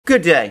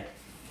Good day.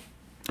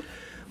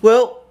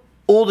 Well,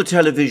 all the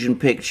television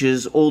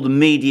pictures, all the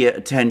media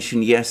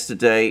attention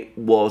yesterday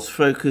was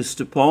focused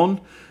upon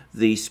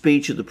the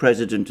speech of the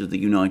President of the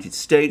United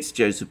States,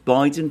 Joseph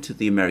Biden, to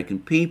the American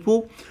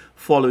people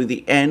following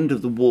the end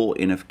of the war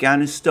in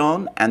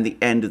Afghanistan and the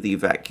end of the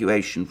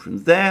evacuation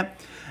from there,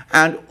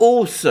 and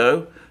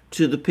also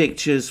to the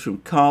pictures from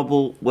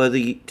Kabul where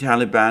the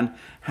Taliban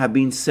have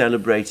been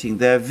celebrating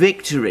their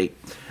victory.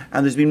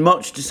 And there's been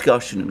much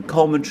discussion and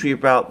commentary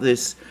about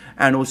this,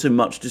 and also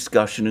much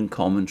discussion and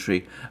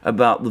commentary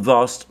about the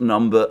vast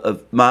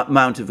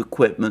amount of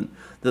equipment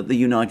that the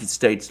United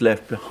States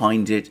left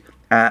behind it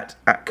at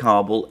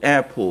Kabul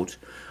airport.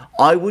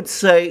 I would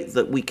say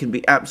that we can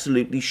be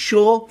absolutely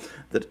sure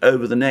that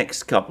over the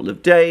next couple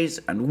of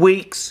days and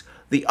weeks,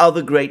 the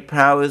other great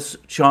powers,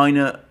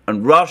 China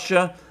and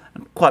Russia,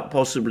 and quite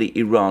possibly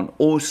Iran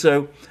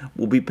also,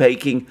 will be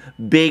making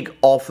big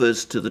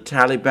offers to the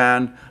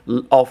Taliban,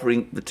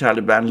 offering the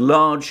Taliban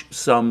large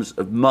sums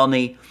of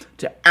money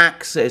to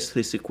access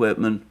this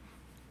equipment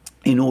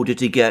in order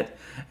to get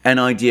an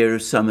idea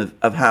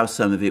of how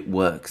some of it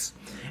works.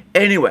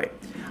 Anyway,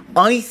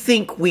 I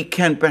think we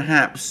can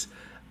perhaps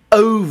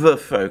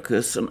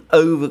over-focus and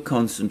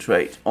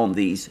over-concentrate on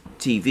these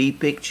TV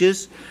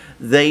pictures.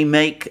 They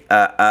make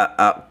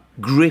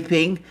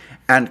gripping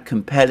and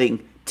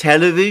compelling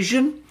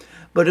television,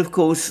 but of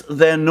course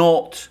they're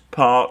not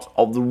part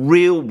of the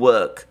real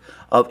work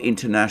of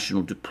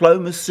international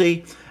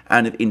diplomacy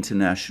and of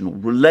international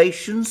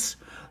relations.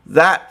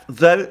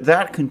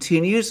 That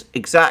continues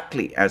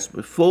exactly as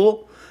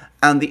before,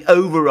 and the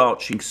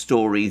overarching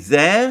story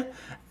there,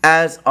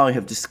 as I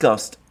have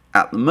discussed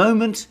at the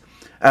moment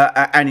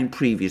and in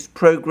previous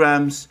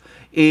programs,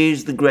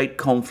 is the great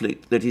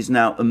conflict that is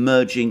now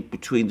emerging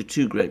between the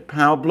two great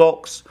power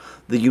blocs,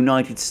 the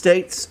United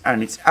States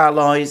and its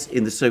allies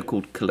in the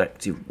so-called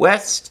collective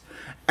West,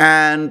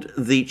 and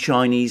the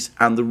Chinese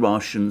and the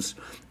Russians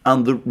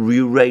and the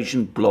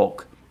Eurasian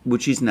bloc,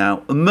 which is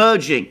now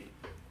emerging.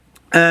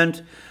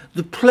 And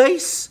the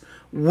place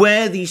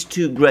where these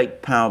two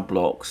great power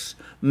blocs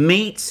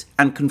meet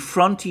and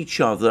confront each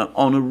other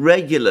on a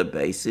regular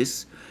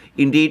basis,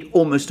 indeed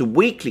almost a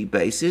weekly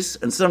basis,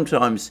 and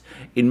sometimes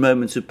in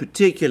moments of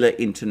particular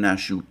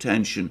international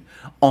tension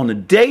on a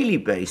daily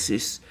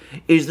basis,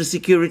 is the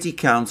Security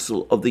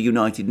Council of the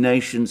United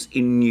Nations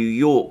in New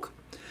York.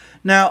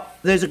 Now,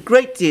 there's a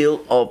great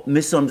deal of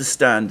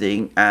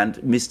misunderstanding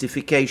and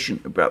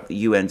mystification about the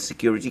UN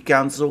Security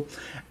Council,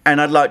 and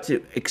I'd like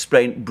to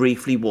explain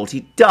briefly what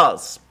it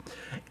does.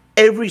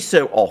 Every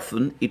so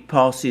often, it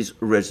passes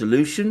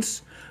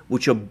resolutions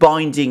which are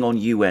binding on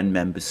UN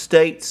member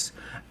states,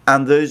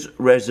 and those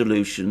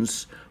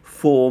resolutions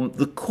form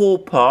the core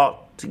part,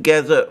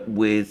 together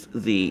with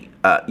the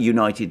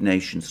United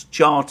Nations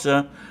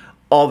Charter,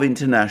 of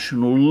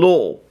international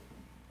law.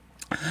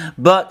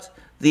 But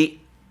the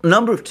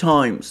number of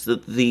times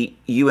that the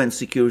UN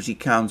Security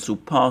Council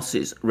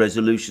passes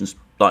resolutions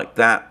like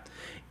that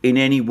in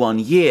any one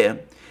year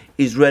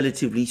is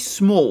relatively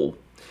small.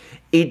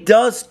 It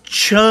does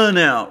churn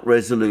out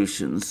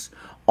resolutions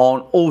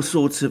on all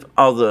sorts of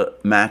other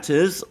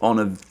matters on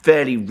a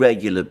fairly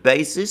regular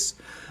basis,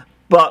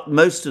 but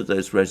most of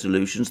those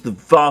resolutions, the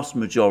vast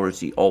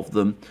majority of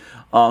them,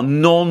 are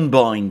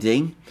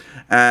non-binding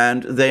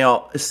and they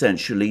are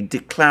essentially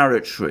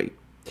declaratory.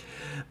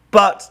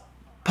 But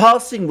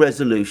passing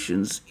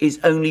resolutions is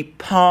only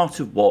part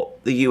of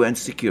what the UN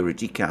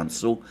Security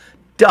Council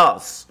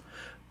does.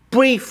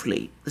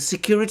 Briefly, the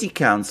Security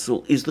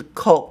Council is the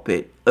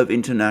cockpit of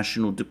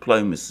international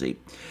diplomacy.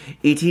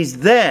 It is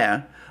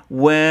there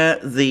where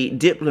the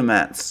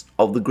diplomats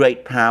of the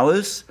great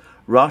powers,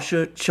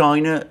 Russia,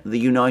 China, the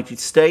United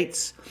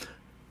States,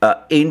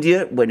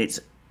 India, when it's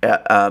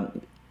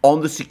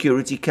on the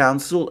Security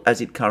Council,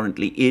 as it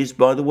currently is,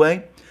 by the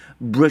way,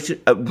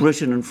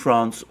 Britain and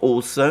France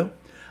also,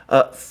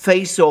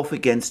 face off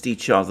against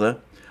each other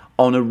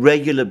on a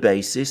regular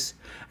basis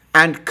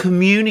and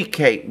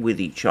communicate with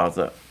each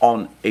other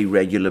on a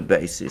regular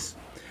basis.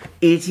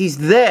 It is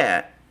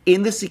there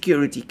in the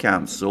Security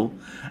Council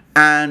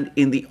and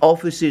in the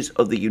offices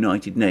of the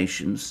United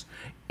Nations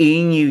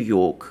in New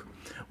York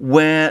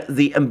where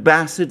the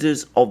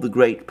ambassadors of the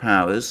great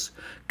powers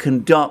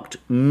conduct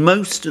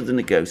most of the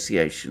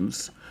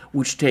negotiations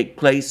which take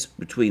place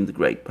between the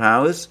great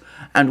powers,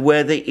 and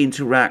where they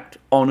interact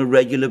on a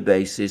regular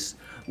basis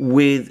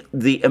with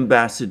the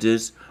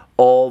ambassadors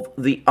of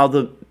the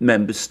other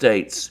member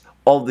states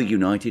of the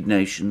United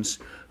Nations,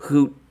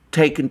 who,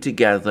 taken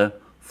together,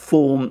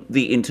 form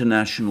the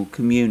international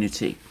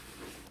community.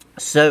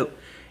 So,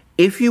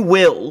 if you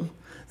will,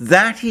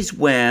 that is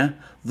where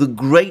the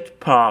greater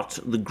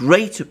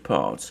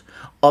part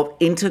of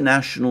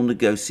international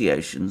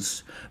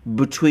negotiations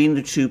between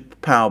the two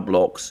power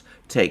blocs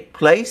take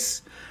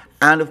place.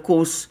 And of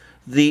course,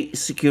 the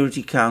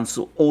Security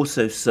Council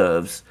also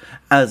serves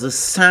as a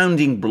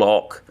sounding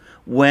block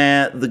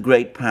where the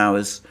great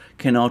powers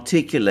can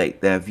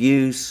articulate their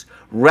views,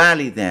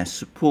 rally their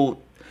support,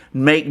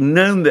 make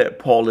known their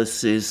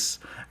policies,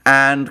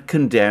 and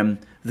condemn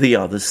the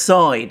other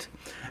side.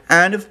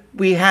 And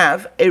we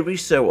have every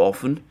so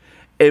often,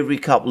 every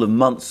couple of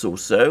months or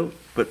so,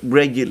 but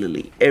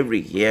regularly every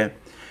year,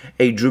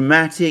 a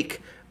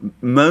dramatic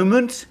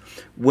moment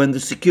when the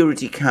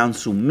Security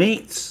Council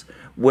meets,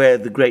 where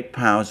the great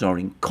powers are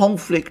in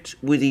conflict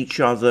with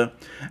each other,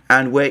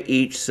 and where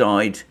each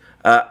side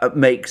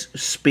makes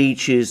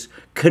speeches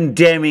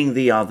condemning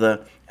the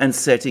other and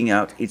setting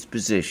out its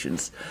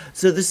positions.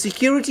 So the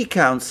Security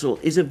Council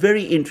is a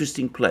very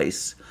interesting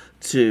place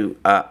to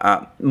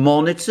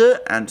monitor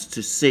and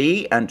to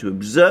see and to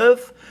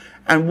observe.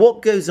 And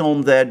what goes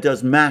on there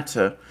does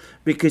matter,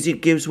 because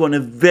it gives one a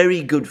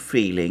very good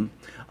feeling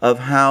of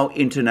how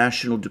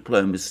international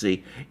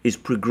diplomacy is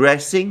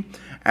progressing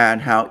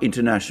and how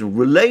international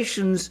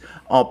relations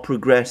are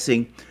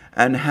progressing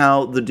and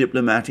how the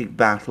diplomatic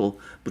battle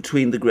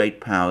between the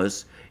great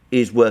powers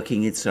is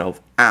working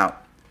itself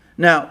out.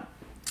 Now,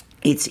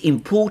 it's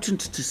important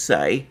to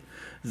say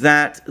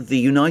that the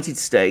United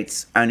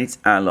States and its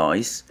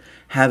allies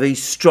have a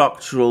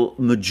structural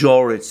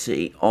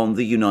majority on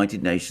the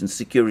United Nations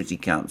Security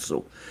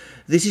Council.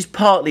 This is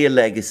partly a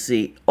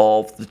legacy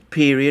of the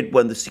period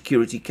when the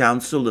Security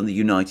Council and the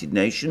United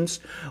Nations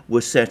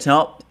were set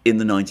up in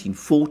the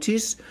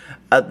 1940s.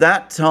 At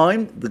that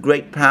time, the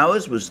great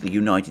powers was the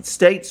United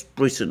States,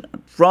 Britain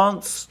and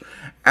France,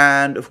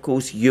 and of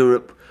course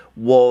Europe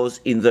was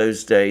in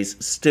those days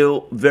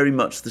still very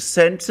much the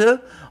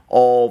centre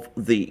of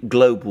the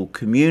global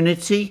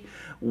community,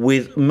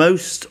 with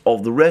most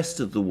of the rest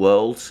of the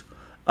world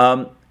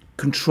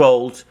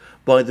controlled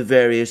by the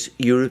various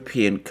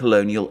European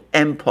colonial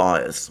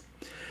empires.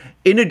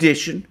 In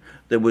addition,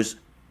 there were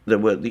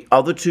the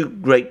other two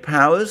great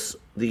powers,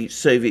 the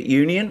Soviet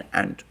Union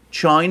and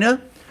China,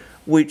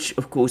 which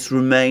of course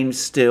remain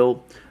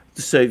still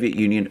the Soviet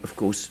Union, of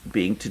course,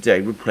 being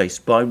today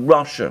replaced by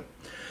Russia.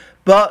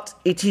 But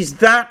it is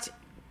that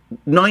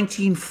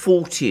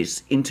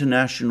 1940s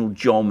international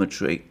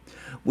geometry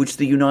which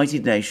the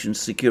United Nations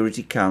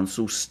Security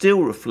Council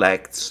still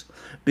reflects,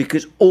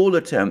 because all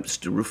attempts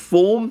to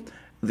reform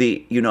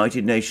the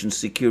United Nations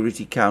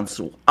Security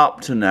Council up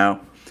to now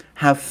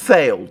have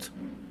failed.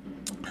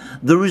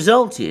 The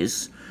result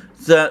is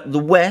that the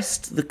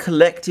West, the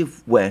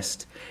collective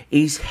West,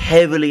 is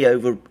heavily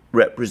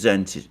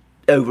overrepresented.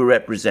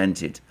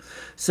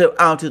 So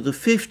out of the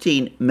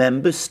 15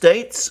 member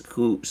states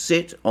who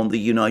sit on the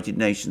United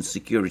Nations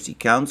Security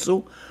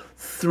Council,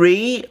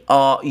 3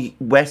 are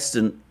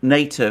Western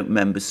NATO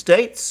member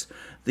states,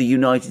 the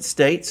United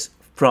States,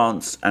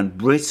 France and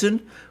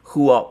Britain,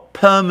 who are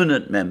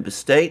permanent member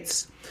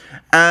states.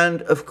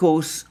 And of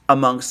course,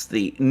 amongst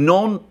the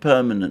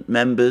non-permanent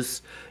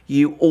members,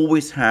 you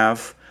always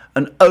have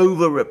an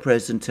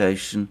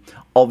overrepresentation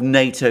of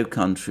NATO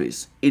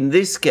countries. In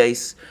this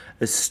case,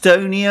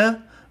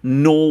 Estonia,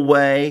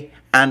 Norway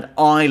and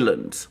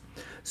Ireland.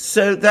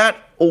 So that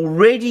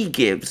already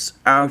gives,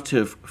 out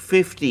of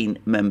 15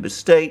 member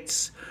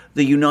states,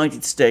 the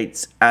United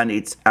States and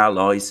its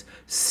allies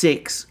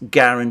 6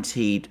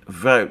 guaranteed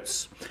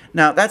votes.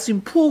 Now that's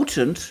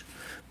important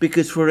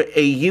because for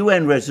a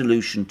UN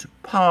resolution to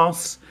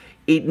pass,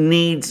 it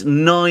needs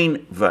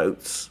 9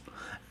 votes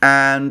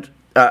and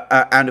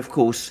of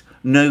course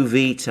no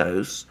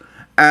vetoes.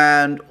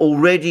 And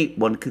already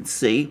one can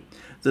see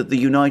that the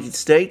United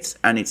States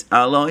and its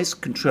allies,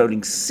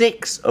 controlling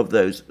 6 of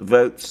those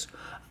votes,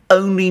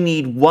 only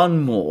need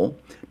 1 more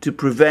to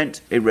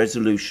prevent a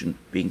resolution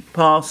being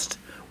passed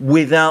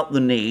without the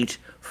need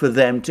for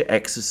them to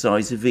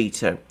exercise a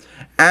veto.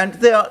 And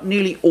they are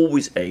nearly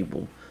always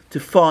able to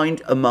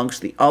find amongst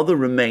the other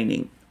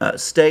remaining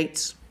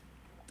states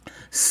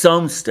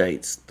some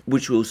states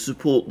which will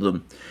support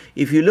them.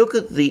 If you look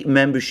at the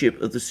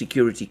membership of the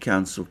Security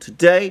Council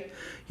today,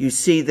 you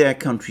see there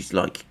countries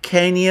like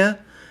Kenya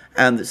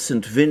and the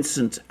St.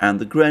 Vincent and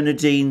the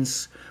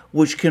Grenadines,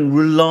 which can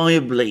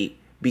reliably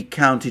be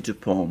counted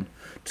upon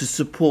to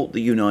support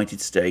the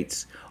United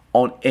States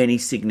on any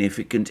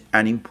significant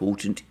and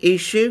important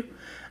issue,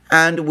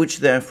 and which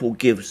therefore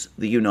gives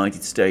the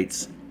United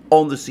States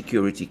on the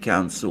Security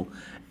Council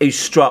a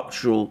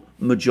structural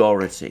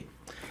majority.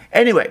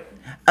 Anyway,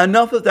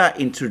 enough of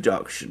that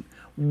introduction.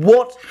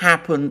 What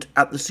happened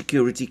at the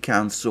Security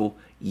Council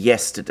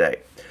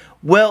yesterday?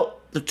 Well,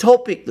 the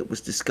topic that was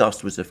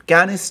discussed was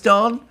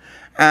Afghanistan,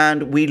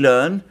 and we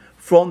learn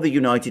from the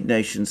United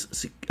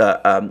Nations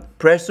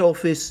press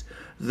office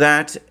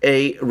that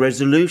a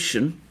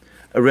resolution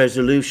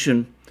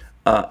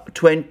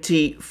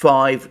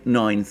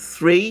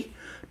 2593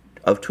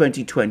 of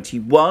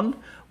 2021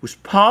 was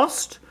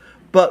passed,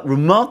 but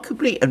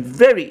remarkably and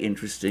very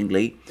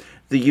interestingly,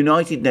 the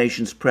United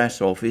Nations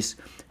press office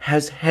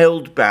has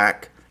held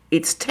back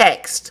its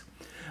text.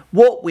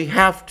 What we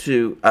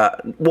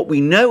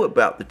know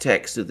about the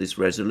text of this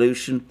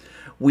resolution,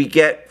 we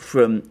get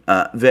from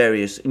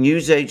various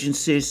news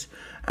agencies,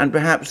 and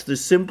perhaps the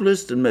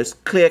simplest and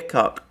most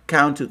clear-cut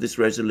account of this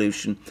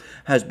resolution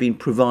has been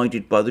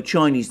provided by the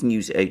Chinese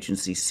news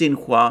agency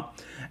Xinhua,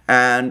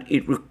 and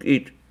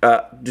it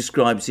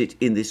describes it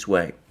in this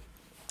way.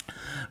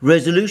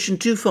 Resolution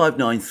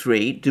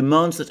 2593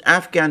 demands that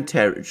Afghan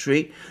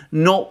territory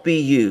not be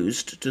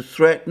used to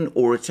threaten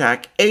or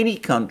attack any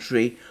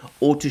country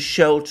or to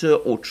shelter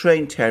or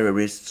train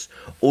terrorists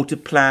or to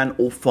plan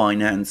or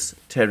finance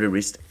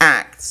terrorist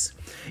acts.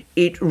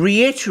 It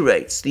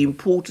reiterates the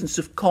importance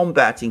of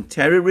combating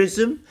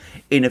terrorism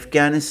in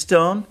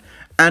Afghanistan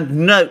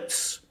and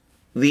notes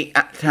the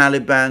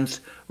Taliban's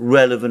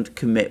relevant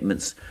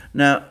commitments.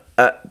 Now,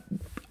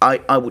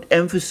 I would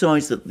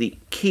emphasize that the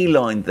key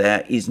line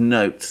there is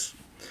notes.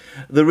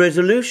 The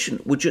resolution,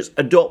 which is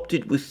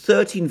adopted with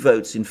 13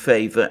 votes in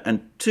favour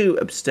and 2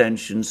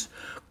 abstentions,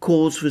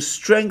 calls for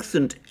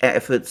strengthened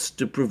efforts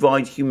to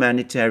provide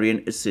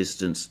humanitarian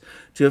assistance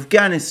to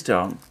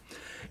Afghanistan.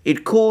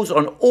 It calls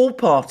on all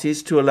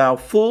parties to allow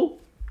full,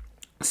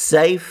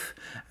 safe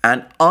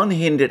and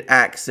unhindered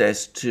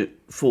access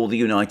for the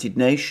United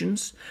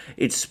Nations,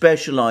 its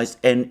specialised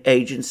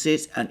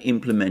agencies and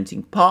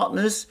implementing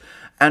partners,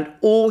 and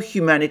all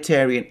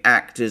humanitarian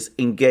actors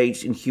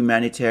engaged in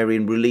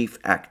humanitarian relief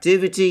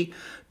activity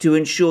to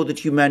ensure that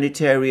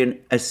humanitarian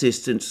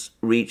assistance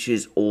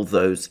reaches all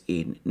those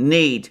in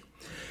need.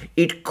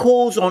 It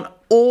calls on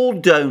all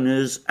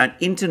donors and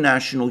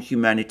international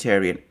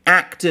humanitarian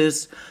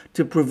actors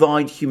to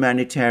provide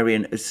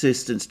humanitarian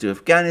assistance to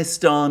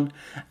Afghanistan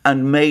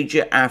and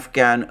major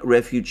Afghan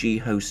refugee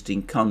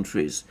hosting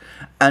countries,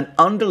 and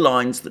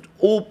underlines that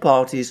all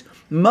parties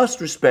must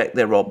respect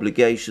their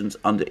obligations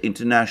under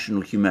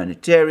international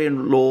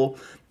humanitarian law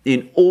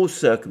in all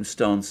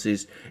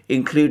circumstances,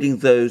 including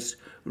those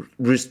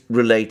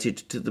related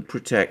to the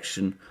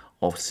protection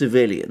of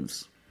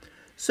civilians.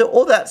 So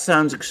all that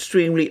sounds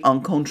extremely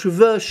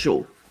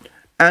uncontroversial,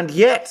 and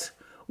yet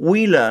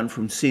we learn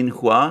from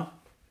Xinhua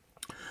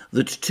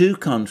that 2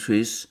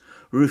 countries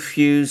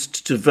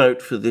refused to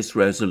vote for this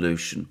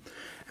resolution.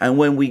 And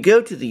when we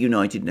go to the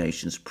United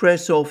Nations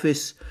press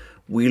office,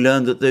 we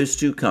learn that those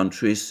 2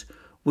 countries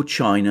were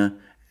China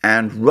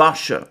and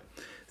Russia.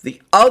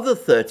 The other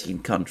 13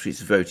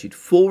 countries voted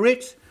for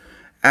it,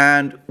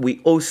 and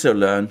we also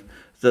learn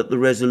that the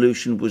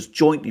resolution was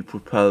jointly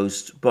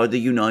proposed by the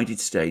United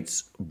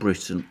States,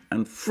 Britain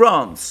and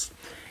France.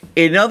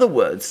 In other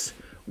words,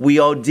 we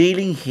are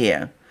dealing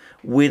here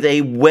with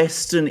a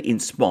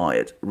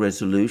Western-inspired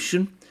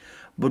resolution,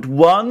 but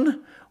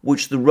one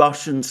which the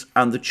Russians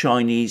and the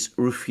Chinese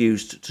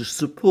refused to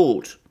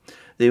support.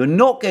 They were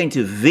not going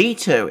to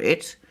veto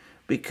it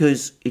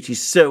because it is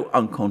so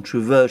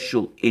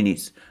uncontroversial in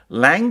its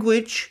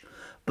language,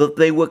 but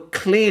they were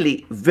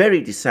clearly very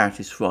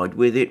dissatisfied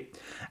with it,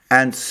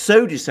 and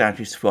so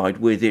dissatisfied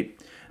with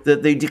it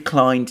that they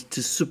declined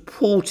to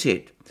support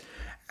it.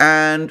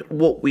 And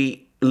what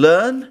we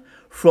learn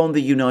from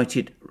the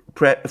United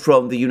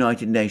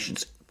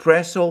Nations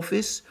press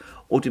office,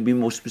 or to be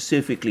more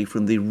specifically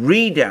from the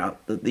readout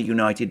that the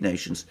United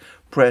Nations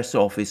press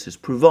office has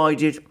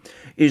provided,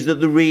 is that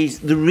the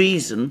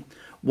reason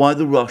why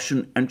the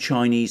Russian and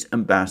Chinese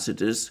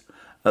ambassadors,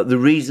 the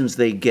reasons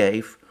they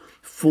gave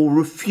for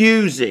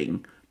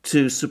refusing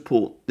to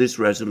support this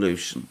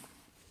resolution.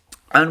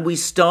 And we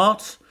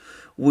start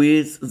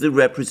with the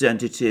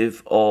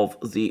representative of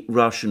the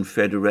Russian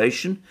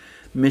Federation,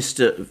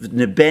 Mr.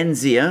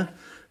 Nebenzia,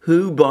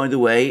 who, by the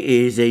way,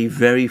 is a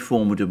very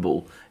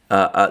formidable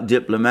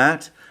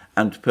diplomat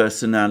and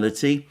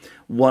personality,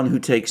 one who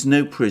takes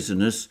no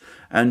prisoners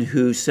and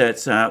who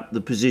sets out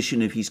the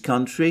position of his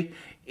country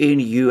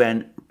in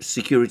UN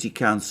Security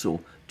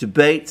Council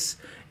debates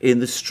in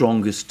the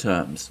strongest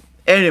terms.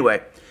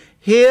 Anyway,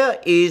 here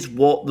is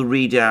what the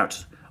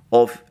readout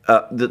of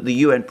that the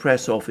UN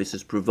press office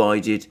has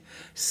provided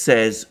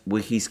says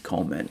with his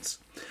comments.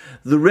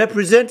 The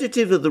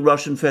representative of the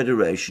Russian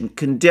Federation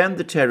condemned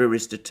the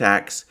terrorist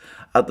attacks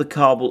at the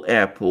Kabul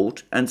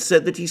airport and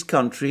said that his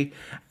country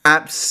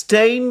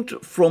abstained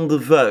from the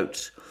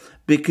vote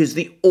because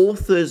the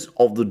authors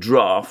of the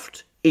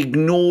draft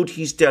ignored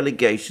his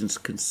delegation's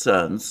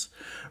concerns,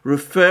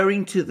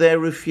 referring to their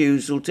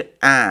refusal to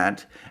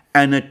add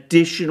an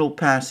additional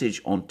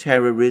passage on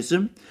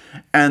terrorism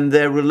and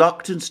their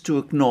reluctance to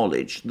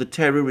acknowledge the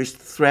terrorist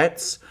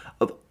threats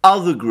of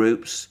other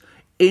groups,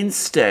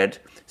 instead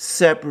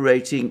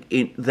separating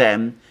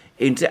them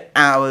into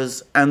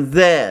ours and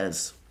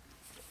theirs.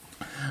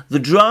 The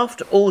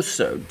draft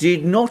also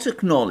did not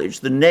acknowledge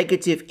the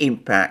negative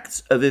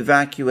impacts of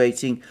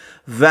evacuating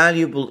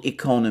valuable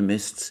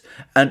economists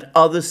and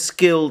other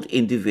skilled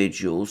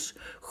individuals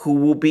who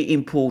will be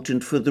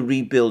important for the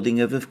rebuilding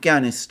of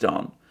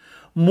Afghanistan.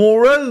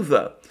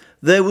 Moreover,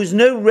 there was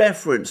no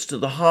reference to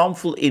the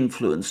harmful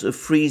influence of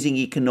freezing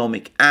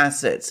economic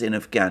assets in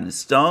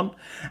Afghanistan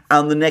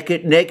and the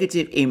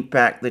negative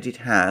impact that it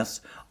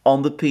has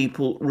on the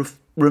people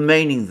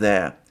remaining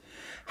there.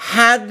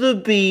 Had there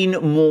been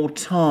more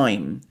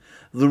time,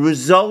 the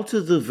result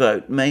of the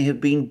vote may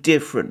have been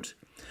different.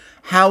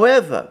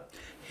 However,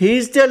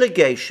 his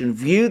delegation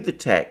viewed the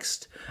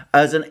text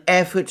as an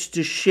effort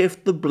to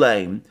shift the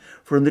blame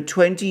from the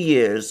 20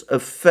 years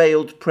of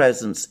failed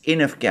presence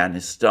in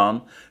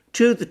Afghanistan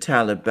to the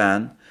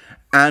Taliban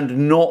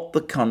and not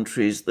the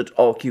countries that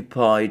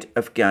occupied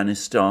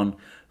Afghanistan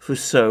for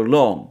so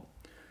long.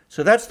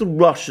 So that's the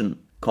Russian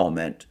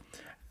comment.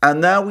 And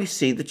now we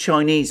see the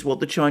Chinese, what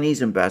the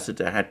Chinese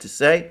ambassador had to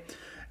say,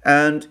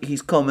 and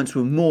his comments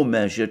were more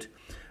measured,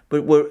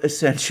 but were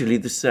essentially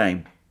the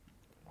same.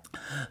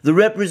 The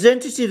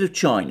representative of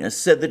China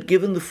said that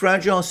given the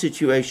fragile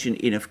situation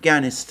in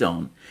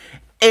Afghanistan,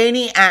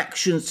 any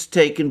actions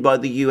taken by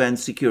the UN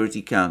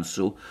Security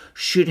Council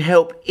should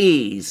help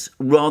ease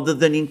rather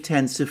than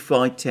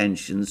intensify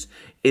tensions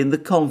in the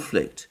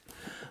conflict.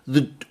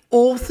 The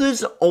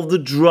authors of the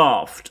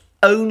draft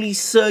only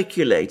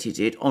circulated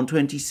it on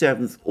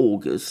 27th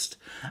August,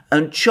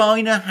 and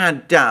China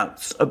had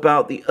doubts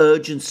about the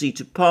urgency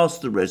to pass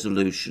the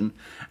resolution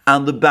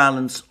and the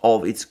balance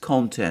of its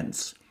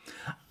contents.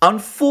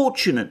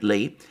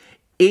 Unfortunately,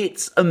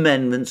 its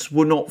amendments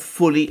were not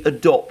fully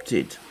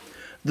adopted.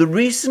 The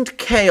recent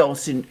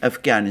chaos in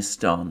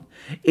Afghanistan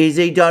is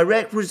a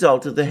direct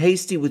result of the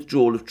hasty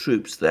withdrawal of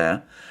troops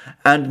there,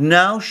 and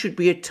now should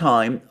be a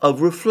time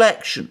of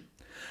reflection.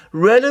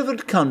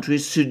 Relevant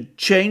countries should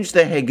change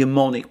their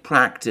hegemonic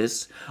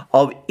practice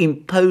of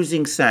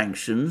imposing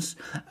sanctions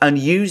and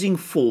using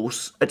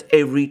force at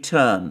every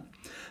turn.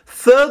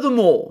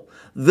 Furthermore,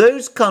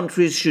 those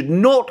countries should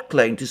not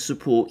claim to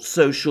support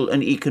social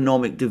and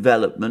economic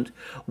development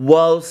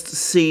whilst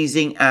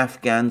seizing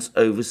Afghans'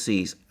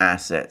 overseas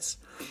assets.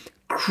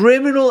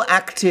 Criminal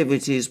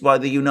activities by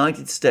the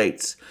United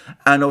States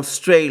and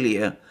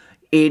Australia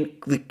in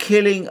the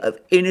killing of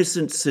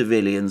innocent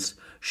civilians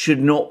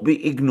should not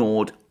be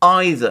ignored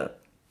either.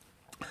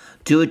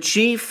 To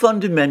achieve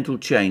fundamental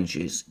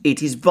changes,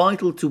 it is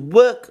vital to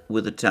work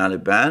with the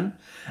Taliban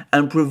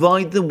and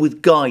provide them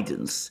with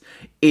guidance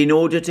in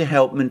order to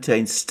help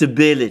maintain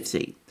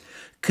stability.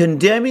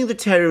 Condemning the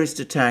terrorist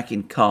attack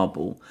in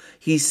Kabul,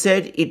 he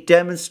said it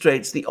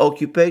demonstrates the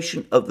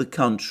occupation of the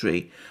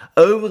country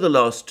over the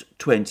last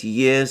 20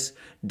 years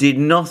did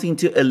nothing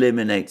to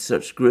eliminate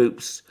such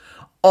groups.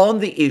 On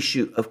the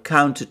issue of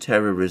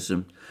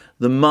counter-terrorism,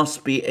 there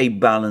must be a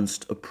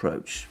balanced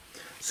approach.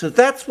 So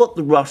that's what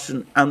the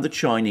Russian and the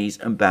Chinese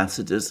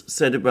ambassadors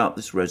said about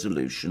this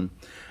resolution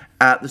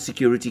at the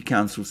Security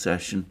Council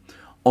session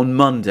on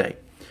Monday.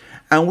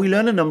 And we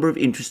learn a number of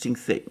interesting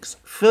things.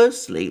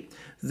 Firstly,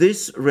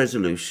 this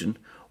resolution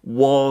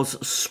was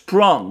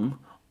sprung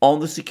on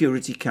the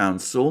Security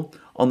Council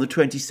on the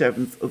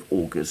 27th of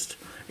August.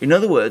 In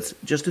other words,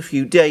 just a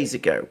few days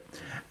ago.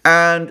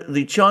 And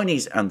the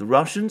Chinese and the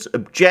Russians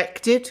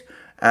objected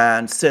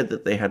and said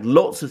that they had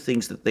lots of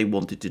things that they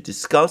wanted to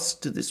discuss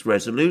to this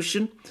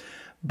resolution.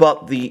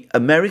 But the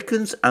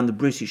Americans and the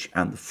British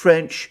and the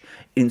French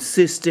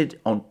insisted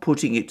on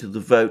putting it to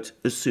the vote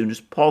as soon as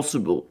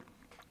possible.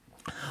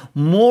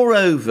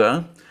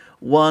 Moreover,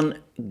 one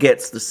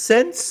gets the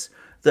sense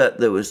that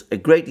there was a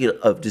great deal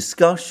of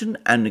discussion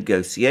and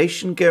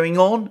negotiation going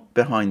on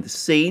behind the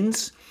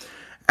scenes,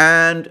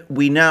 and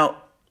we now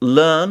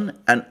learn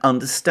and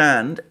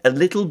understand a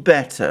little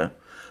better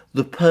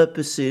the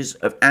purposes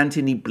of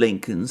Antony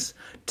Blinken's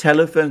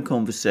telephone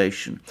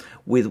conversation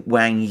with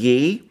Wang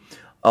Yi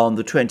on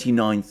the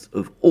 29th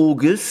of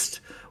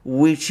August,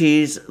 which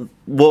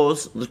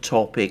was the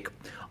topic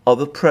of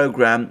a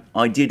program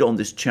I did on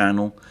this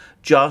channel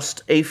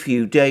just a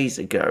few days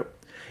ago.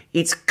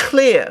 It's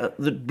clear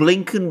that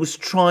Blinken was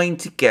trying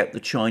to get the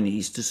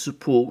Chinese to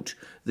support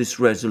this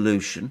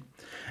resolution,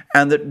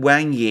 and that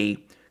Wang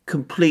Yi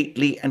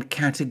completely and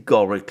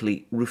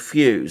categorically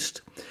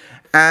refused.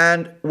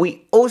 And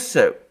we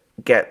also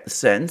get the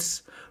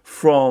sense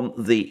from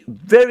the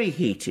very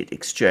heated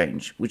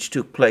exchange which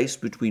took place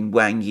between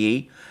Wang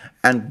Yi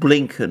and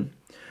Blinken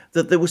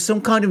that there was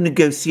some kind of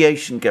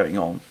negotiation going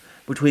on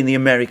between the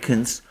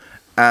Americans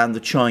and the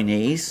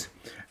Chinese,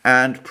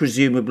 and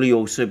presumably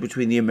also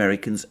between the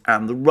Americans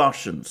and the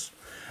Russians.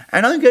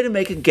 And I'm going to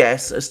make a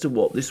guess as to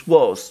what this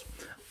was.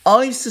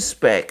 I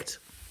suspect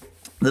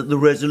that the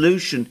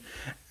resolution,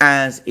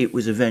 as it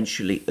was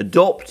eventually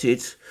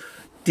adopted,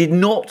 did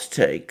not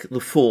take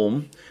the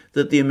form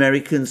that the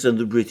Americans and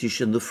the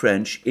British and the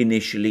French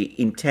initially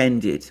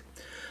intended.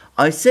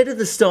 I said at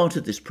the start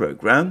of this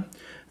programme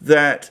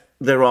that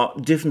there are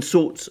different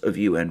sorts of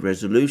UN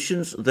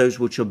resolutions, those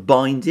which are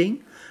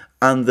binding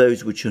and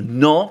those which are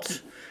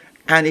not,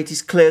 and it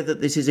is clear that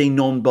this is a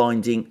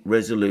non-binding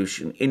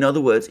resolution. In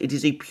other words, it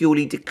is a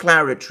purely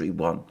declaratory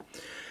one.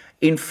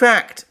 In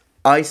fact,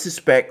 I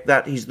suspect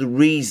that is the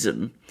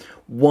reason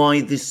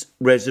why this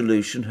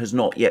resolution has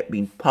not yet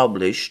been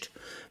published,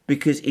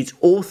 because its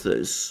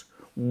authors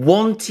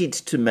wanted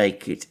to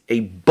make it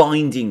a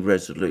binding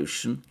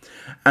resolution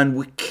and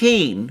were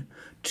keen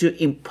to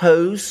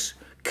impose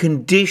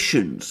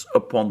conditions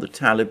upon the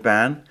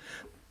Taliban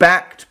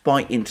backed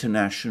by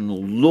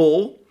international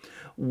law,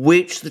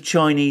 which the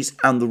Chinese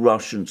and the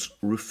Russians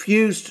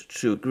refused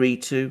to agree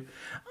to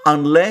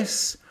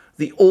unless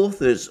the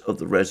authors of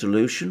the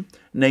resolution,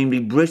 namely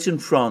Britain,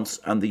 France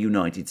and the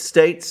United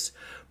States,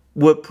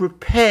 were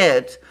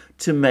prepared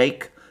to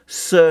make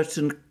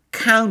certain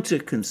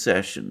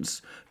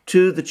counter-concessions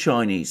to the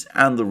Chinese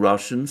and the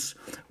Russians,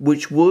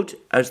 which would,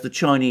 as the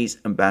Chinese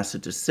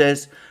ambassador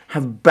says,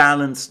 have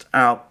balanced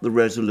out the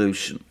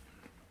resolution.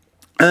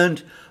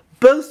 And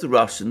both the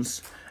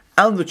Russians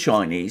and the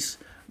Chinese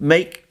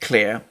make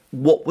clear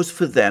what was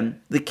for them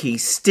the key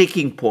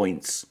sticking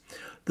points.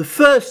 The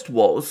first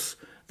was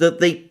that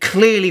they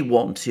clearly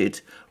wanted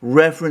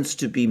reference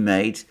to be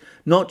made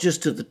not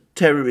just to the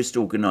terrorist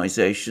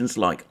organizations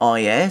like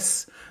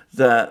IS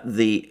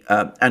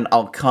and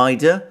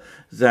Al-Qaeda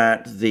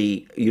that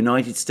the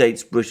United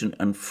States, Britain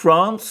and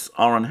France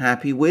are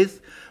unhappy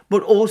with,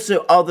 but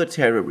also other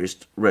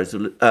terrorist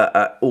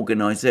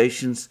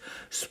organizations,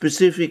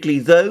 specifically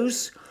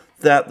those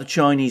that the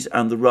Chinese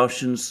and the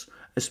Russians,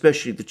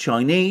 especially the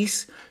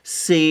Chinese,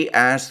 see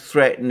as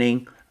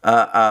threatening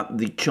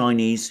the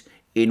Chinese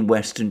in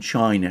Western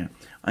China.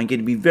 I'm going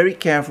to be very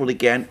careful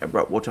again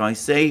about what I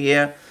say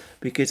here,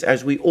 because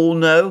as we all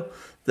know,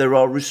 there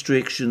are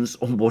restrictions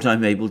on what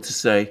I'm able to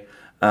say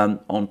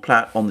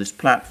on this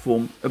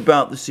platform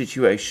about the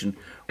situation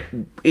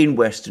in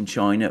Western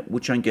China,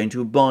 which I'm going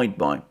to abide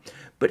by.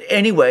 But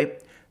anyway,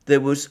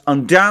 there was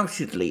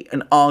undoubtedly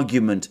an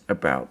argument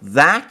about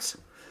that,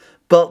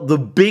 but the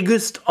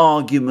biggest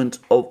argument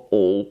of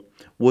all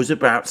was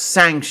about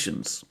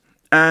sanctions.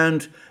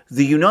 And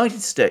the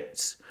United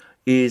States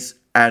is,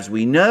 as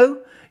we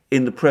know,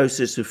 in the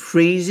process of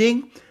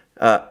freezing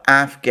the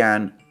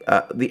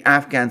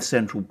Afghan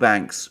central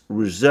bank's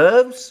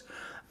reserves,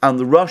 and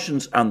the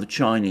Russians and the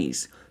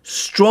Chinese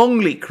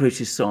strongly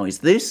criticize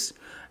this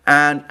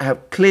and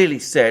have clearly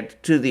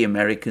said to the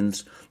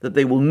Americans that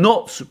they will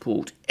not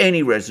support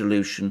any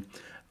resolution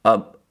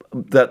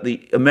that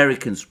the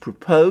Americans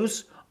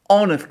propose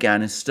on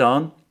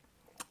Afghanistan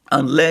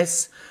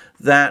unless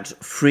that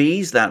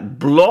freeze, that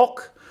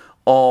block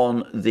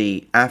on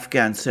the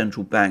Afghan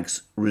central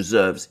bank's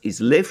reserves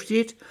is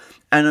lifted,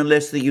 and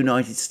unless the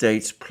United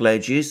States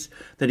pledges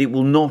that it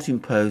will not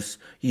impose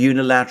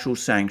unilateral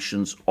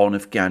sanctions on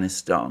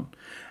Afghanistan.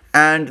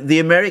 And the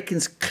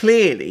Americans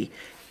clearly,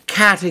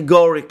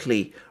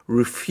 categorically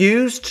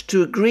refused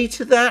to agree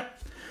to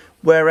that,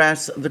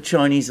 whereas the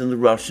Chinese and the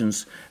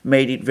Russians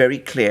made it very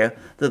clear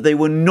that they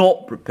were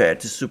not prepared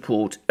to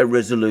support a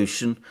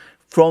resolution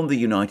from the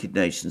United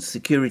Nations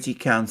Security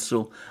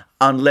Council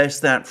unless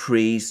that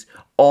freeze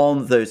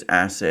on those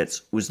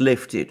assets was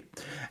lifted.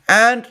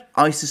 And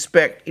I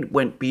suspect it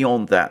went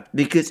beyond that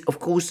because, of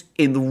course,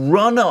 in the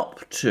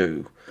run-up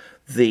to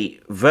the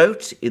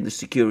vote in the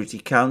Security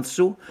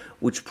Council,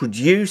 which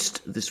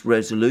produced this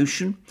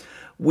resolution,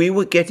 we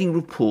were getting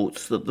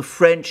reports that the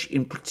French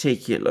in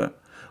particular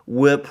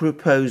were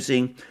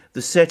proposing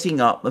the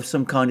setting up of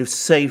some kind of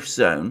safe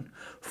zone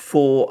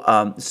for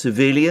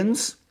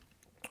civilians,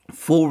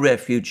 for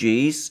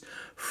refugees,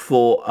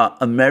 for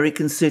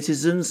American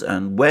citizens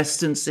and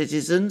Western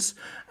citizens,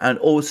 and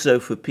also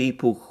for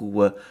people who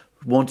were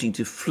wanting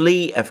to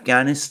flee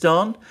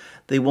Afghanistan.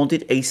 They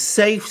wanted a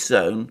safe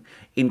zone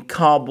in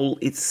Kabul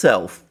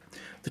itself.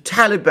 The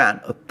Taliban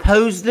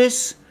opposed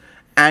this,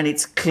 and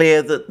it's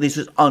clear that this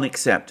was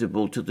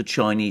unacceptable to the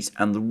Chinese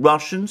and the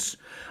Russians.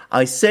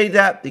 I say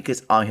that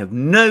because I have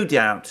no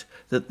doubt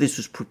that this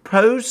was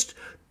proposed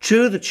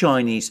to the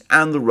Chinese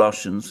and the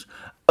Russians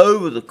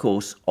over the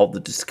course of the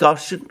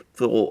discussion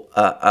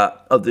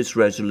of this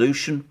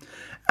resolution,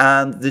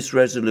 and this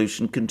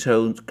resolution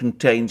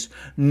contains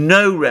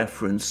no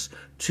reference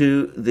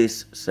to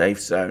this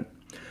safe zone.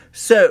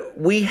 So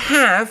we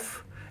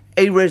have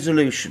a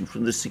resolution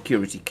from the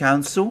Security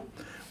Council,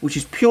 which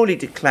is purely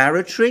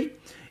declaratory.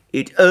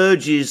 It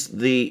urges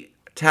the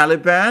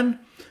Taliban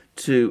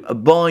to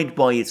abide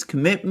by its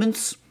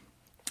commitments,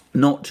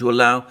 not to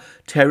allow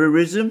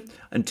terrorism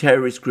and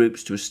terrorist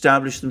groups to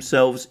establish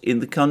themselves in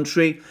the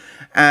country.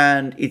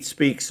 And it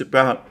speaks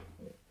about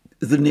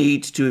the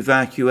need to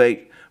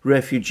evacuate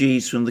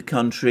refugees from the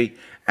country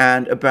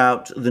and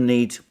about the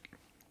need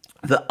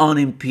for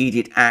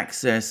unimpeded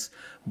access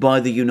by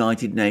the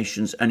United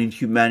Nations and in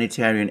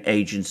humanitarian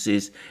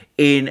agencies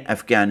in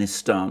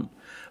Afghanistan.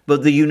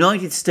 But the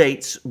United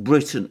States,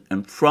 Britain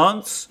and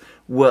France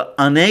were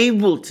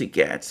unable to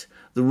get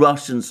the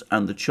Russians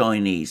and the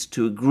Chinese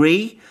to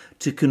agree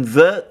to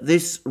convert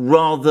this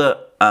rather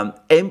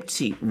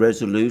empty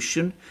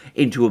resolution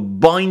into a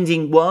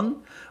binding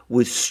one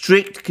with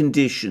strict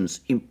conditions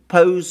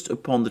imposed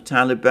upon the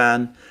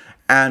Taliban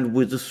and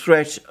with the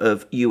threat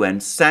of UN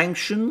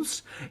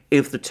sanctions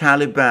if the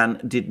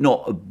Taliban did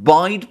not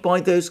abide by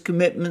those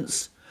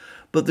commitments.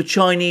 But the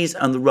Chinese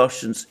and the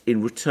Russians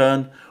in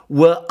return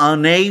were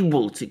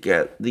unable to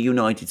get the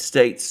United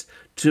States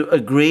to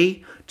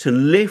agree to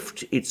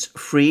lift its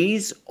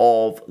freeze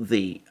of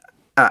the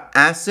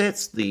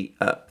assets, the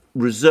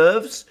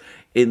reserves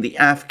in the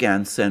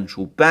Afghan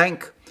central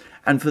bank,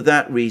 and for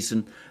that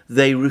reason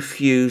they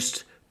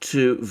refused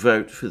to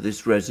vote for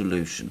this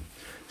resolution.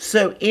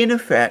 So in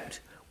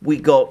effect, we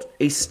got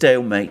a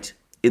stalemate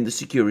in the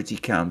Security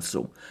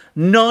Council.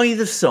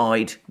 Neither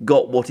side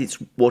got what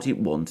it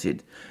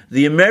wanted.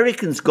 The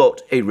Americans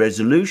got a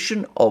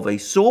resolution of a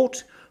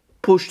sort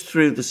pushed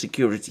through the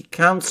Security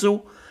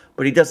Council,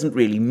 but it doesn't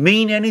really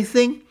mean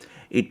anything.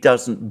 It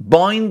doesn't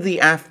bind the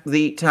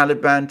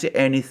Taliban to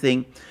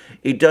anything.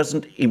 It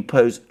doesn't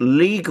impose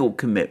legal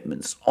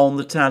commitments on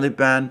the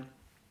Taliban.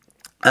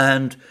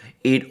 And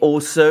It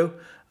also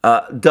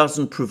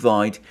doesn't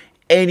provide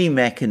any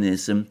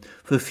mechanism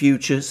for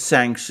future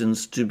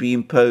sanctions to be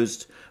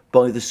imposed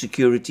by the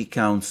Security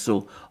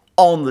Council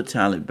on the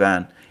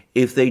Taliban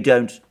if they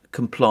don't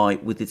comply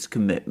with its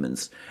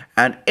commitments.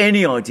 And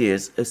any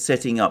ideas of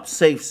setting up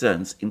safe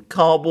zones in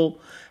Kabul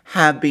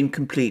have been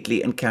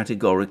completely and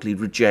categorically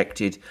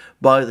rejected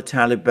by the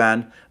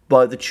Taliban,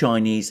 by the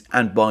Chinese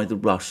and by the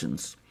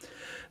Russians.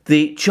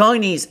 The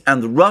Chinese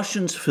and the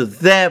Russians, for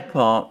their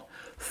part,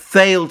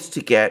 failed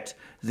to get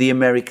the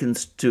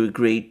Americans to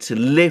agree to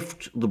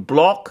lift the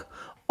block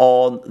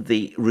on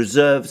the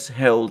reserves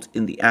held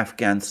in the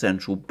Afghan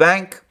central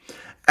bank,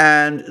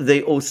 and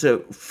they also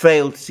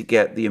failed to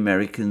get the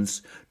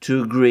Americans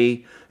to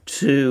agree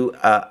to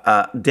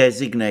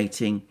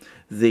designating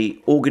the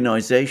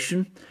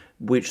organization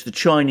which the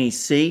Chinese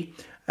see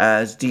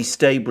as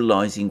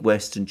destabilizing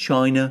Western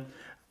China,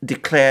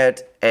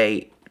 declared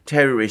a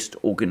terrorist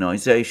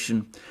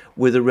organization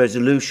with a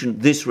resolution,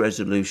 this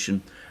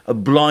resolution,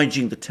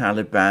 obliging the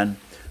Taliban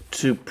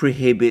to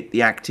prohibit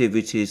the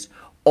activities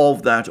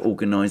of that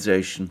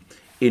organization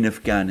in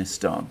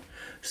Afghanistan.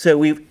 So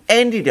we've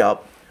ended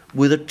up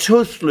with a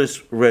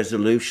toothless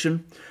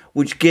resolution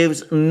which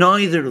gives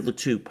neither of the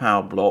two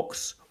power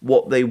blocs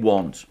what they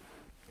want.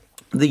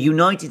 The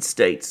United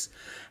States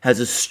has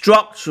a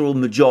structural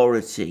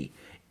majority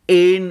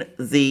in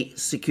the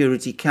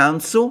Security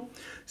Council,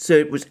 so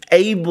it was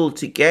able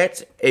to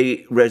get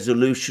a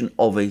resolution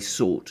of a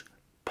sort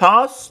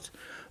passed.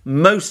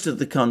 Most of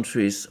the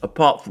countries,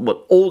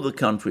 all the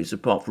countries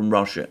apart from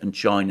Russia and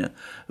China,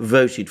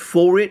 voted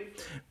for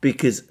it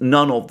because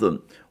none of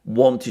them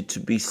wanted to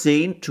be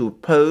seen to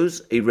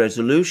oppose a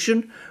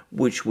resolution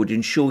which would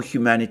ensure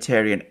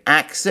humanitarian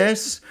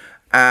access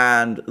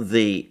and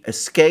the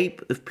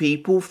escape of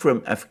people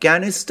from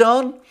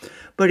Afghanistan.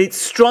 But it's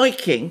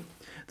striking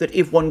that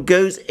if one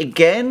goes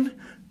again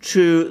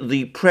to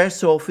the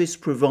press office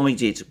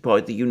provided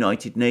by the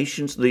United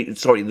Nations, the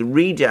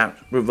readout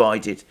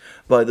provided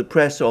by the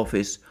press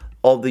office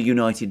of the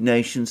United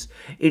Nations,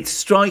 it's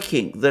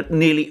striking that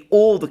nearly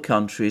all the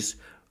countries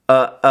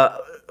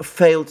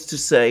failed to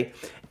say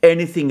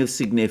anything of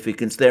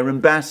significance. Their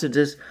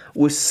ambassadors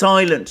were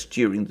silent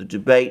during the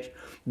debate.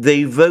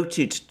 They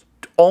voted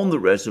on the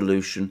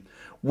resolution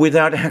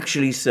without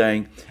actually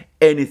saying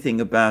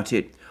anything about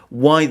it,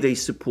 why they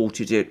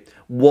supported it,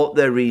 what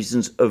their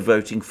reasons of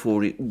voting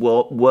for it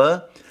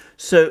were.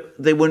 So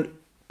they weren't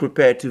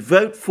prepared to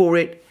vote for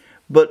it,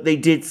 but they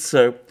did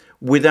so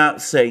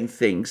without saying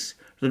things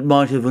that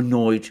might have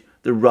annoyed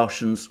the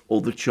Russians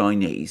or the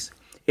Chinese.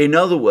 In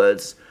other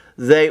words,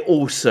 they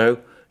also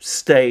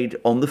stayed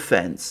on the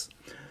fence.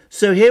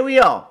 So here we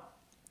are.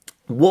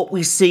 What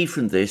we see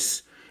from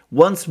this,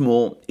 once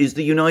more, is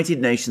the United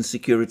Nations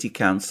Security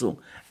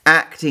Council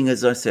acting,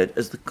 as I said,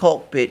 as the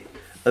cockpit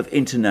of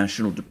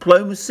international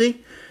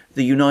diplomacy.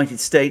 The United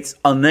States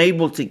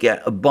unable to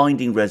get a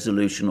binding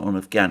resolution on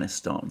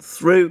Afghanistan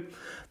through,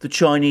 the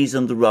Chinese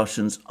and the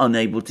Russians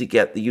unable to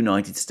get the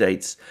United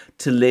States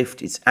to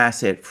lift its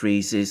asset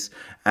freezes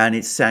and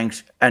its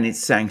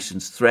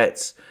sanctions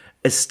threats.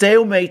 A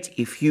stalemate,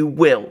 if you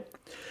will.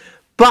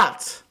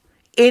 But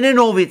in and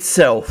of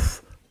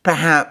itself,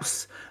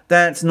 perhaps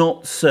that's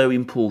not so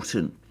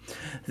important.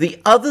 The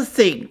other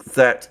thing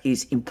that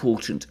is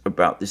important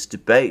about this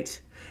debate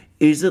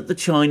is that the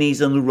Chinese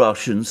and the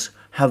Russians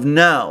have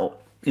now,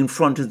 in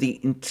front of the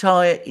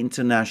entire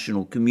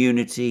international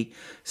community,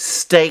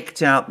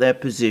 staked out their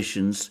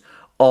positions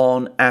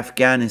on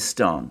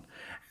Afghanistan.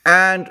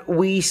 And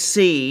we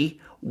see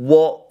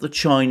what the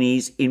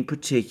Chinese in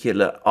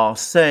particular are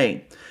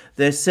saying.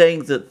 They're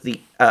saying that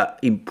the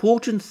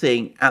important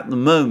thing at the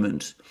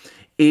moment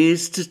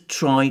is to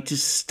try to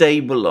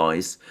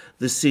stabilize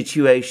the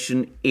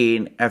situation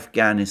in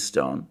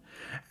Afghanistan.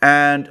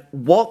 And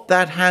what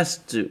that has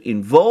to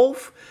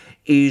involve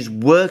is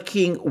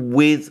working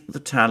with the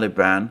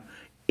Taliban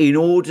in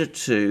order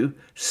to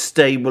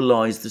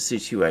stabilize the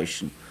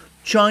situation.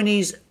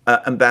 Chinese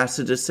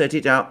ambassador set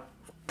it out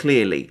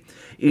clearly.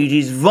 It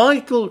is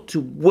vital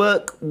to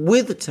work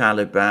with the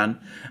Taliban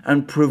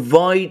and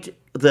provide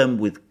them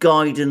with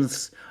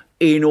guidance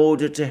in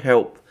order to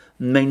help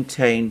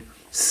maintain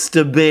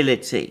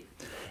stability.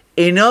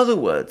 In other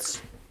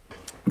words,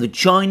 the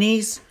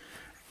Chinese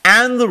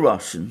and the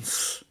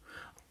Russians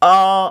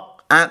are,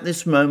 at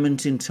this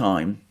moment in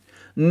time,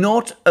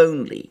 not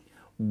only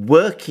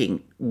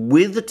working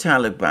with the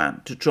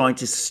Taliban to try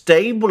to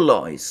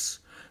stabilize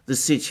the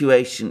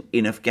situation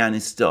in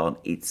Afghanistan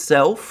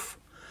itself,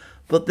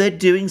 but they're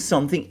doing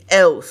something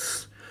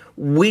else,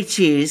 which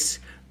is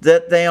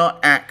that they are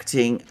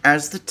acting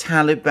as the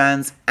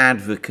Taliban's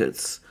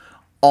advocates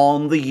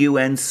on the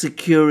UN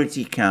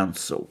Security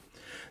Council.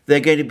 They're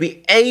going to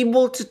be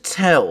able to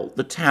tell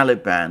the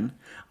Taliban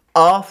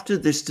after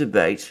this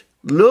debate,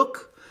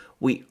 look,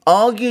 we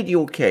argued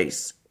your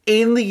case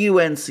in the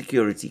UN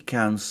Security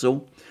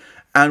Council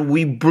and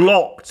we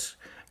blocked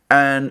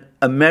an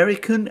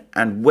American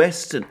and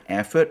Western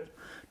effort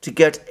to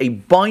get a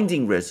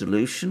binding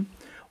resolution.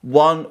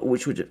 one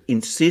which would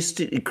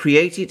have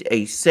created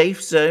a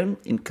safe zone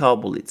in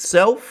Kabul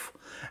itself,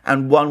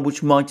 and one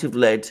which might have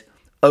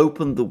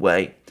opened the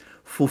way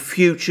for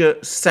future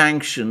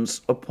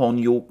sanctions upon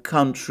your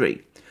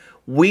country.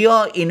 We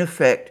are in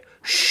effect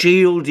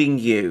shielding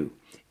you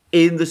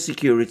in the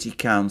Security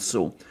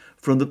Council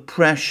from the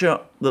pressure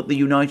that the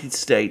United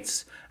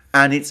States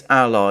and its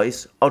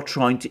allies are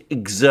trying to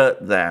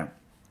exert there.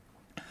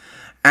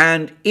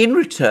 And in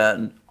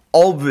return,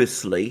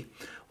 obviously,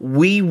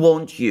 we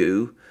want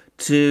you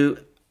to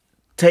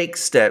take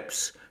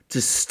steps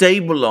to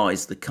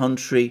stabilize the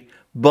country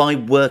by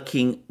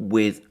working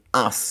with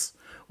us.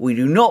 We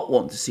do not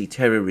want to see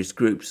terrorist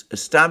groups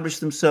establish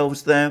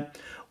themselves there.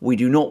 We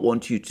do not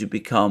want you to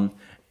become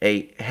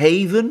a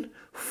haven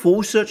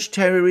for such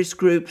terrorist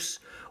groups.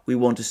 We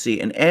want to see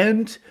an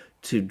end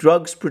to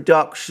drugs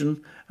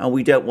production, and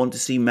we don't want to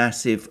see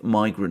massive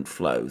migrant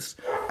flows.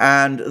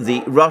 And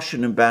the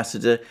Russian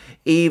ambassador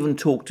even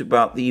talked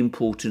about the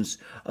importance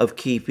of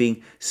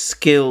keeping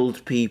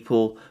skilled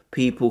people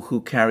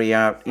who carry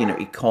out,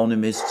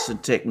 economists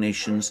and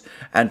technicians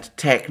and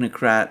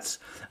technocrats,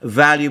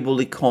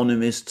 valuable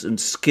economists and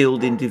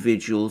skilled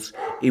individuals,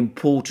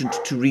 important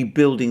to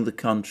rebuilding the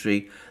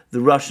country.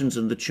 The Russians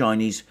and the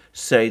Chinese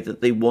say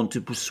that they want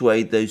to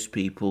persuade those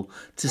people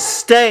to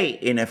stay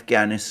in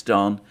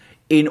Afghanistan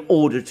in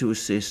order to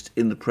assist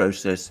in the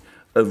process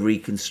of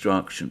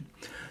reconstruction.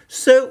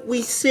 So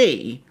we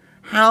see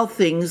how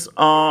things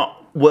are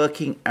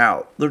working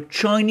out. The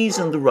Chinese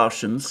and the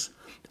Russians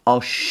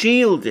are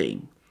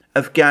shielding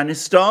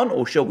Afghanistan,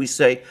 or shall we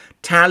say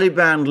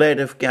Taliban-led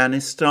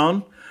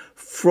Afghanistan,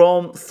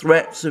 from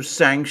threats of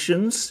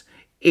sanctions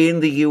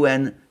in the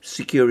UN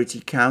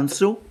Security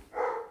Council.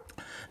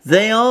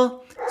 They are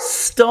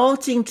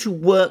starting to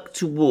work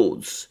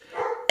towards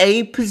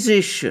a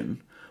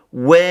position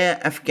where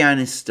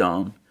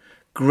Afghanistan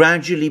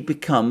gradually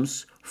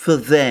becomes, for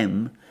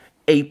them,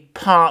 a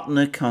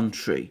partner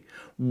country,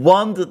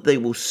 one that they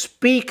will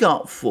speak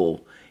up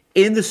for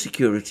in the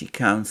Security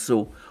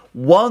Council,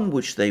 one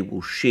which they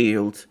will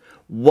shield,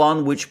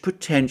 one which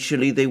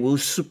potentially they will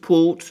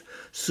support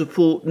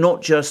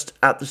not just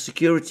at the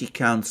Security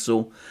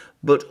Council,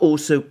 but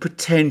also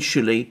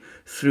potentially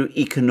through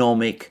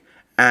economic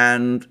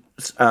and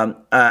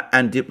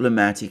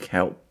diplomatic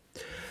help.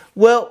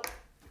 Well,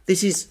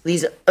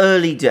 these are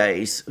early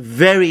days,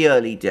 very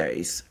early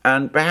days,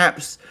 and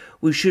perhaps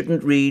we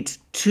shouldn't read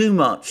too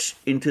much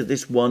into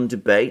this one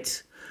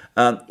debate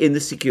in the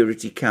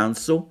Security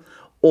Council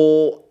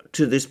or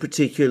to this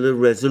particular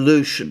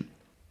resolution.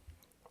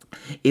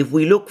 If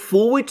we look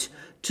forward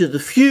to the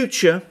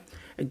future,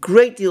 a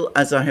great deal,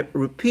 as I have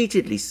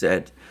repeatedly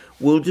said,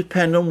 will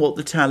depend on what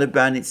the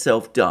Taliban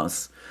itself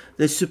does.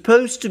 They're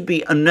supposed to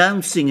be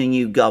announcing a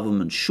new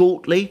government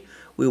shortly.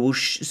 We will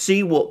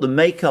see what the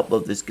makeup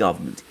of this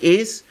government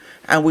is,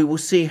 and we will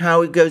see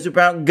how it goes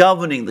about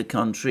governing the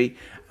country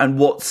and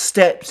what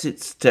steps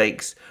it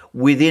takes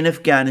within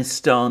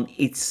Afghanistan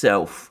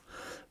itself.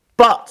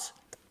 But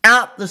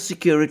at the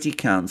Security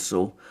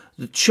Council,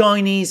 the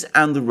Chinese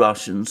and the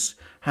Russians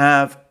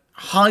have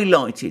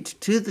highlighted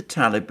to the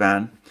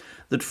Taliban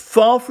that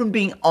far from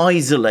being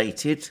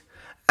isolated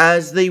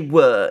as they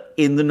were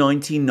in the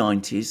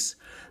 1990s,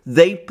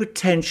 they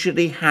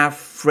potentially have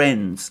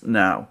friends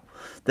now.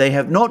 They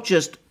have not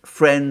just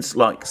friends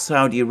like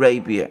Saudi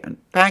Arabia and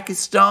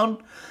Pakistan,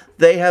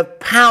 they have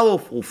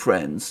powerful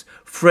friends,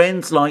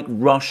 friends like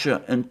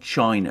Russia and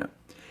China.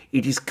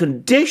 It is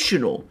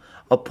conditional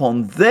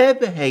upon their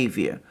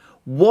behavior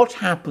what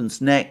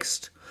happens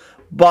next,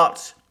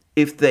 but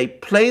if they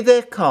play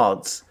their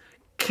cards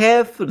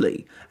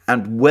carefully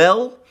and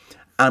well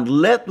and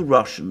let the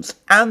Russians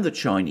and the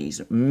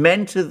Chinese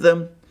mentor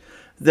them,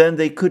 then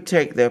they could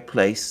take their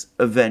place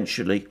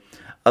eventually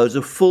as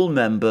a full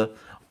member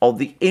of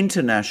the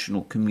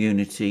international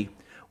community,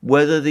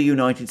 whether the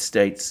United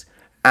States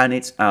and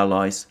its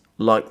allies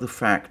like the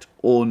fact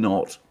or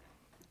not.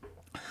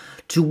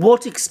 To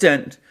what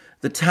extent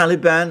the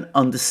Taliban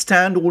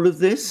understand all of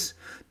this,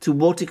 to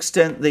what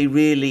extent they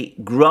really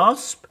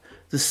grasp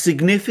the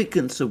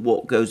significance of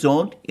what goes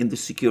on in the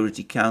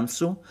Security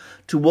Council,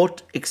 to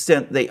what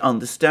extent they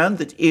understand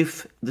that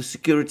if the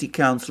Security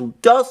Council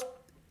does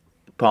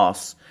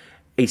pass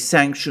a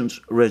sanctions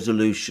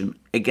resolution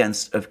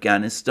against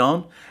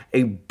Afghanistan,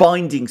 a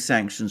binding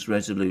sanctions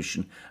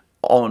resolution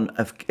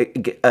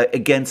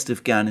against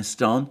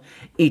Afghanistan,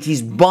 it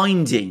is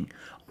binding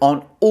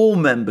on all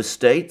member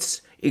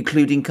states,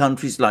 including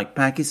countries like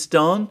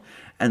Pakistan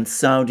and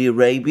Saudi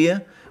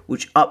Arabia,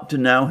 which up to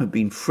now have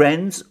been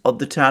friends of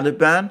the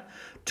Taliban.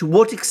 To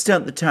what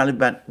extent the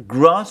Taliban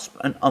grasp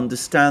and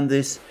understand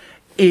this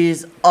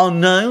is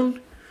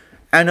unknown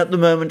and at the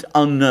moment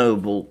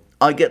unknowable.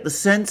 I get the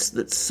sense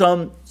that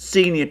some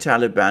senior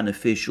Taliban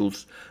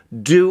officials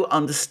do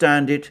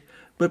understand it,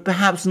 but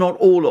perhaps not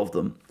all of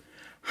them.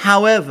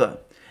 However,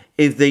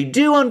 if they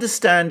do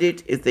understand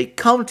it, if they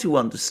come to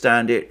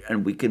understand it,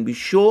 and we can be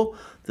sure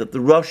that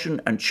the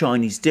Russian and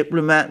Chinese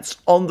diplomats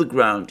on the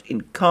ground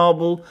in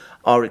Kabul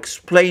are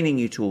explaining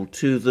it all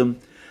to them,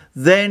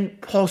 then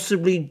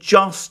possibly,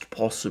 just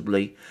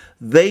possibly,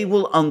 they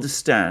will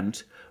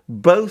understand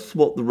both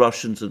what the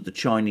Russians and the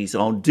Chinese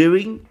are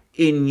doing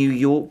in New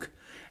York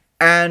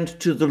and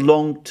to the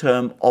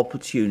long-term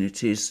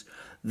opportunities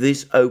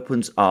this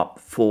opens up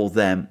for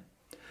them.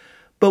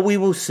 But we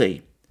will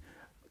see.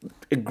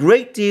 A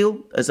great deal,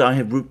 as I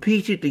have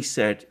repeatedly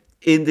said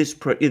in these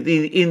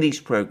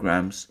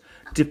programs,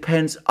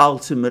 depends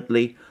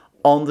ultimately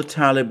on the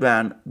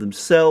Taliban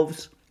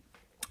themselves,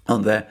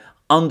 on their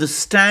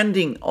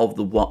understanding of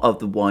the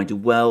wider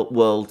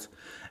world,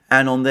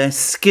 and on their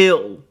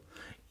skill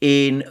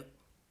in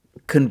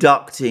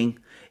conducting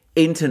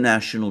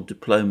international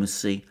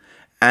diplomacy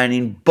and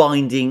in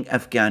binding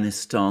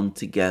Afghanistan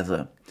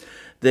together.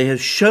 They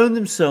have shown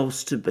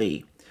themselves to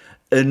be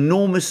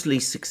enormously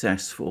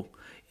successful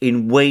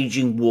in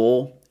waging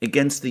war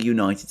against the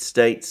United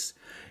States,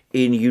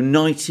 in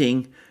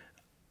uniting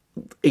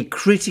a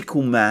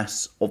critical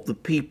mass of the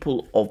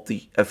people of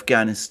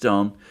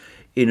Afghanistan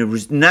in a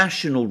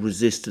national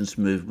resistance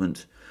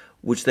movement,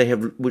 which the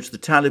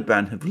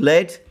Taliban have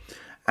led,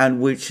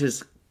 and which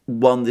has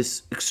won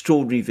this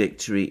extraordinary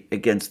victory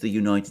against the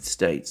United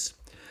States.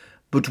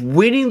 But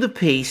winning the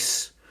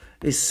peace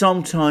is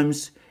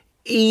sometimes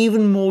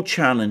even more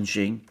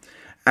challenging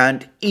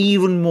and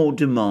even more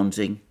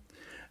demanding.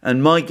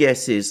 And my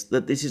guess is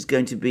that this is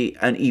going to be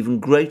an even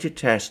greater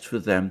test for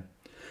them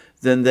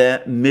than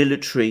their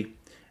military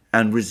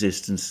and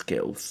resistance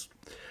skills.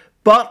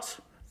 But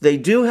they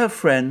do have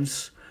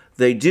friends,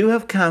 they do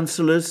have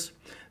counselors,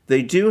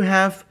 they do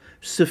have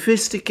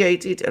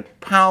sophisticated and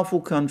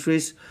powerful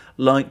countries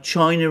like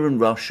China and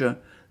Russia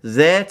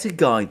there to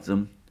guide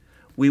them.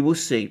 We will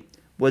see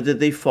whether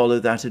they follow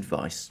that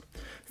advice.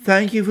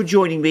 Thank you for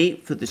joining me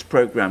for this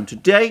program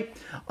today.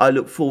 I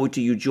look forward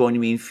to you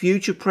joining me in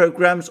future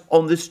programs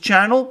on this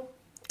channel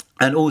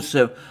and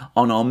also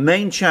on our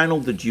main channel,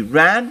 the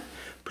Duran.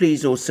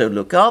 Please also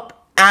look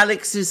up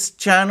Alex's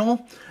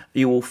channel.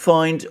 You will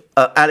find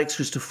Alex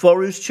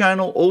Christophorou's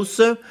channel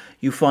also.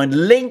 You find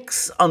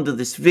links under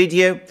this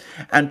video.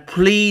 And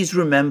please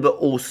remember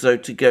also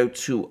to go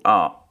to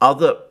our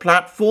other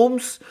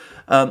platforms.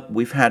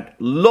 We've had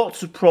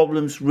lots of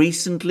problems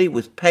recently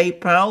with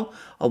PayPal,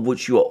 of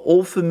which you are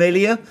all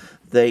familiar.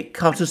 They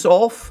cut us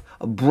off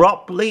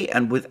abruptly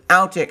and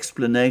without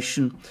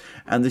explanation.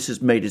 And this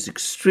has made us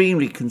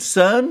extremely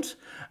concerned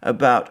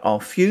about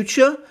our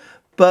future.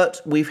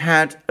 But we've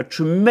had a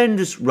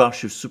tremendous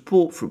rush of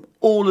support from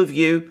all of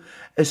you,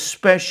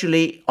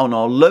 especially on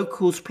our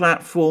locals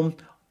platform,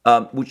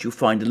 which you'll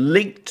find a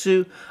link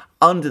to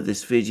under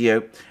this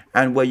video,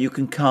 and where you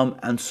can come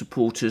and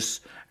support us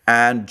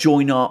and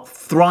join our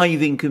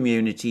thriving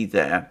community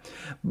there.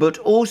 But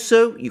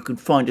also you can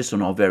find us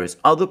on our various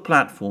other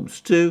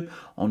platforms too,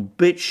 on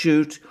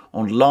BitChute,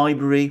 on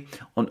Library,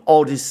 on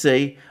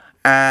ODYSEE,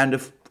 and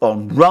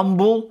on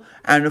Rumble,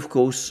 and of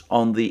course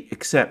on the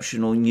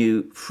exceptional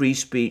new free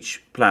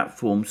speech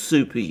platform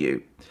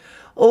SuperU.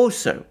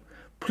 Also,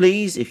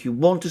 please, if you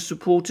want to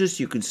support us,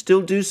 you can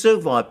still do so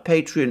via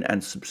Patreon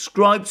and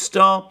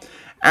Subscribestar,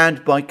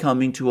 and by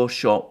coming to our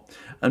shop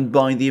and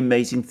buying the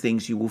amazing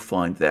things you will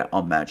find there.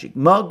 Our magic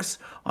mugs,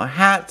 our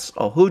hats,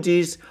 our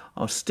hoodies,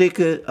 our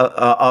stickers,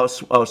 our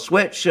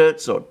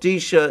sweatshirts, our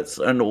t-shirts,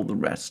 and all the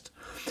rest.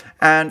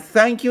 And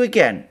thank you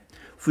again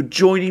for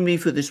joining me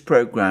for this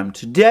program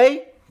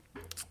today.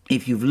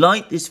 If you've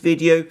liked this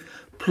video,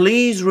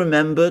 please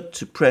remember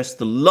to press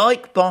the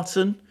like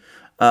button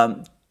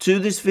to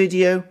this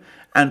video,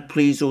 and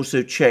please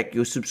also check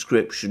your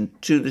subscription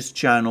to this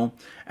channel.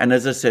 And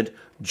as I said,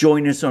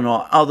 join us on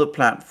our other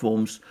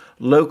platforms,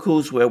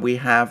 locals, where we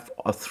have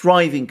a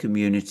thriving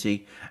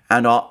community,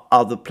 and our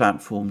other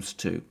platforms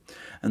too.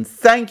 And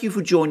thank you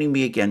for joining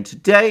me again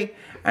today,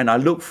 and I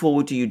look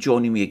forward to you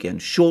joining me again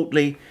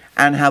shortly,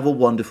 and have a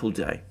wonderful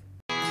day.